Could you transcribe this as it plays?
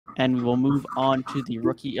and we will move on to the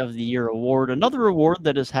Rookie of the Year award. Another award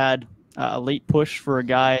that has had a late push for a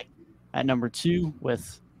guy at number 2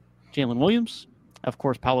 with Jalen Williams. Of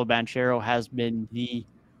course, Paolo Banchero has been the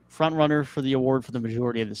front runner for the award for the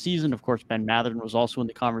majority of the season. Of course, Ben Mathurin was also in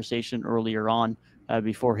the conversation earlier on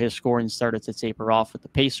before his scoring started to taper off with the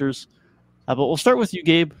Pacers. But we'll start with you,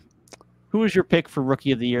 Gabe. Who is your pick for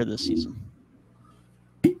Rookie of the Year this season?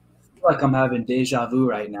 I feel like I'm having deja vu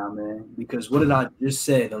right now, man, because what did I just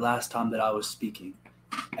say the last time that I was speaking?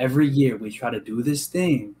 Every year we try to do this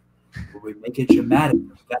thing where we make it dramatic.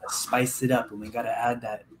 We got to spice it up, and we got to add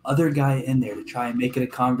that other guy in there to try and make it a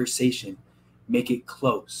conversation, make it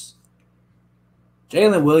close.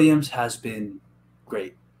 Jalen Williams has been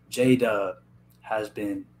great. J-Dub has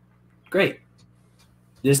been great.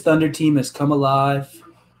 This Thunder team has come alive.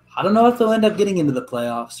 I don't know if they'll end up getting into the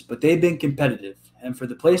playoffs, but they've been competitive. And for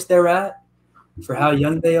the place they're at, for how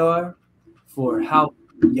young they are, for how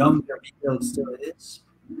young their rebuild still is,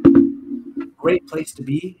 great place to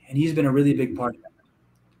be, and he's been a really big part of that.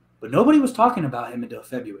 But nobody was talking about him until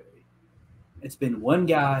February. It's been one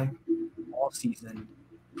guy all season,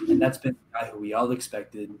 and that's been the guy who we all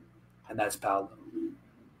expected, and that's Paolo.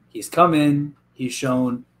 He's come in, he's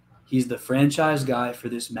shown he's the franchise guy for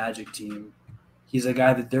this Magic team. He's a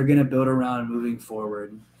guy that they're going to build around moving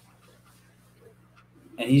forward.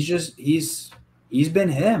 And he's been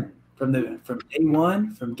him from day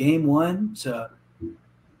one, from game one to –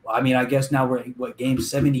 I mean, I guess now we're at, game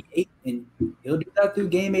 78, and he'll do that through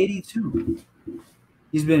game 82.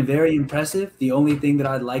 He's been very impressive. The only thing that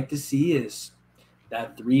I'd like to see is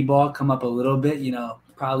that 3-ball come up a little bit. You know,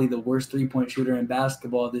 probably the worst 3-point shooter in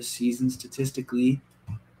basketball this season statistically.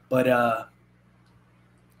 But,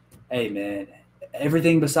 hey, man,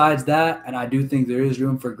 everything besides that, and I do think there is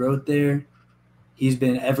room for growth there, he's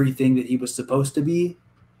been everything that he was supposed to be.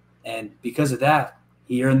 And because of that,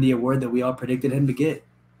 he earned the award that we all predicted him to get.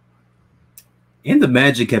 And the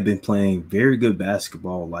Magic have been playing very good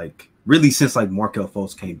basketball, like really since like Markelle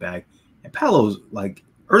Fultz came back. And Paolo's like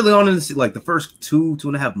early on in the like the first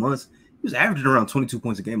 2.5 months, he was averaging around 22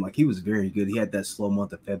 points a game. Like he was very good. He had that slow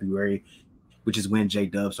month of February, which is when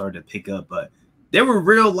J-Dub started to pick up. But there were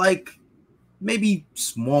real like maybe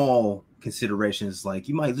small considerations. Like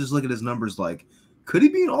you might just look at his numbers like, could he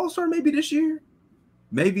be an all-star maybe this year?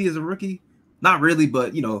 Maybe as a rookie? Not really,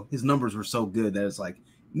 but you know, his numbers were so good that it's like,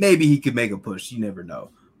 maybe he could make a push. You never know.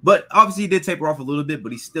 But obviously he did taper off a little bit,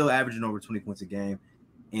 but he's still averaging over 20 points a game.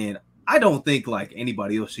 And I don't think like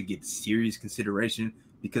anybody else should get serious consideration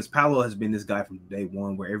because Paolo has been this guy from day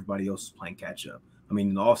one where everybody else is playing catch up. I mean,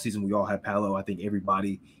 in the offseason, we all had Paolo. I think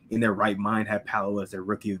everybody in their right mind had Paolo as their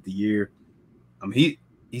Rookie of the Year. I mean,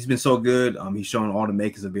 he's been so good. He's shown all the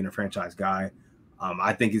makings of being a franchise guy.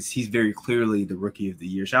 I think he's very clearly the Rookie of the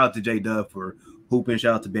Year. Shout out to J-Dub for hooping.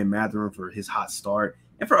 Shout out to Ben Mathurin for his hot start.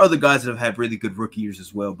 And for other guys that have had really good rookie years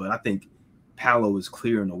as well. But I think Paolo is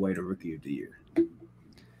clearing the way to Rookie of the Year.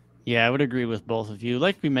 Yeah, I would agree with both of you.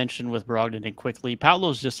 Like we mentioned with Brogdon and Quickly,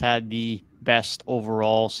 Paolo's just had the best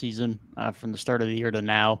overall season from the start of the year to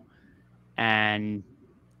now. And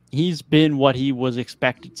he's been what he was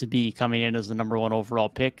expected to be coming in as the number 1 overall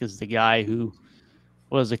pick, as the guy who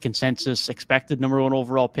was a consensus expected number 1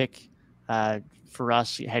 overall pick for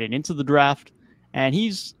us heading into the draft. And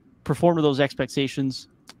he's performed to those expectations.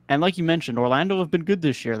 And like you mentioned, Orlando have been good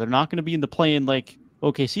this year. They're not going to be in the play-in like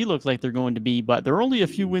OKC looks like they're going to be, but they're only a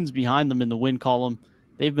few wins behind them in the win column.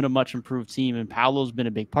 They've been a much improved team, and Paolo's been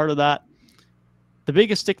a big part of that. The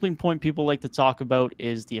biggest stickling point people like to talk about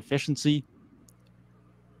is the efficiency.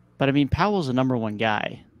 But, I mean, Paolo's a number 1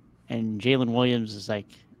 guy, and Jalen Williams is like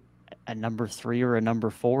a number 3 or a number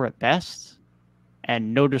 4 at best.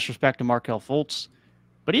 And no disrespect to Markelle Fultz,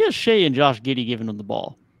 but he has Shea and Josh Giddey giving him the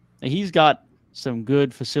ball. And he's got some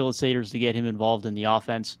good facilitators to get him involved in the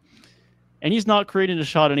offense. And he's not creating a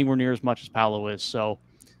shot anywhere near as much as Paolo is. So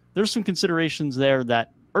there's some considerations there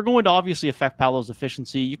that are going to obviously affect Paolo's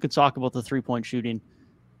efficiency. You could talk about the 3-point shooting,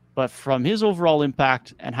 but from his overall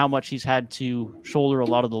impact and how much he's had to shoulder a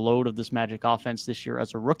lot of the load of this Magic offense this year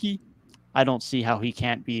as a rookie, I don't see how he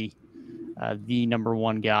can't be the number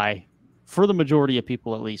 1 guy for the majority of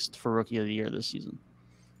people, at least, for Rookie of the Year this season.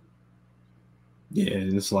 Yeah,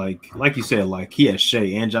 it's like you said, like he has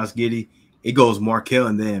Shea and Josh Giddey. It goes Markelle,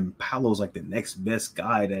 and then Paolo's like the next best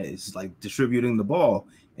guy that is like distributing the ball,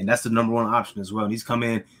 and that's the number 1 option as well. And he's come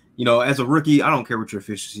in, you know, as a rookie. I don't care what your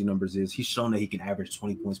efficiency numbers is. He's shown that he can average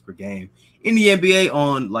 20 points per game in the NBA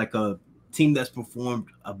on like a team that's performed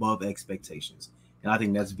above expectations, and I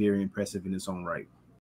think that's very impressive in its own right.